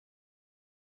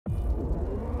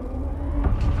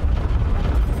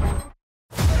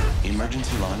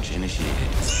Emergency launch initiated.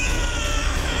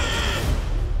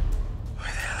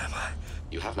 Where the hell am I?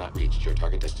 You have not reached your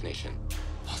target destination.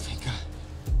 Oh, thank God.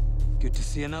 Good to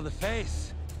see another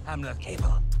face. I'm not cable.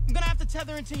 I'm gonna have to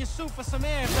tether into your suit for some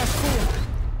air if that's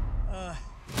cool.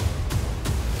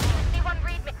 Anyone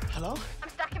read me? Hello? I'm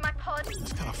stuck in my pod.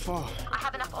 It's kind of far. I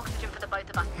have enough oxygen for the both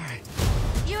of us. All right.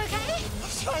 You okay? I'm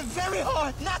trying very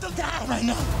hard not to die right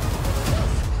now.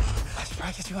 I should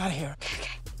probably get you out of here.